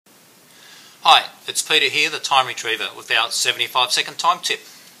Hi, it's Peter here, the Time Retriever, with our 75-second time tip.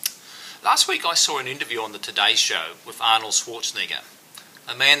 Last week I saw an interview on the Today Show with Arnold Schwarzenegger,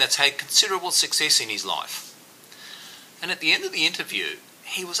 a man that's had considerable success in his life. And at the end of the interview,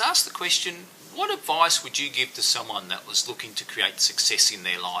 he was asked the question, what advice would you give to someone that was looking to create success in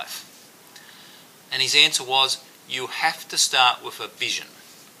their life? And his answer was, you have to start with a vision.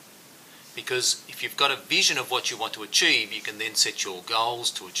 Because if you've got a vision of what you want to achieve, you can then set your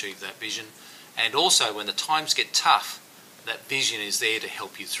goals to achieve that vision. And also, when the times get tough, that vision is there to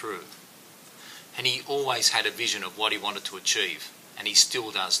help you through. And he always had a vision of what he wanted to achieve, and he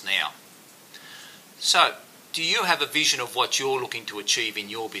still does now. So, do you have a vision of what you're looking to achieve in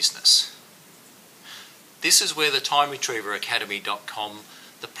your business? This is where the TimeRetrieverAcademy.com,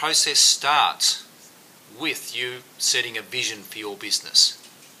 the process starts with you setting a vision for your business,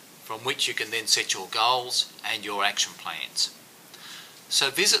 from which you can then set your goals and your action plans. So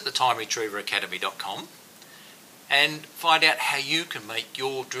visit the TimeRetrieverAcademy.com and find out how you can make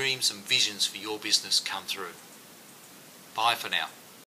your dreams and visions for your business come through. Bye for now.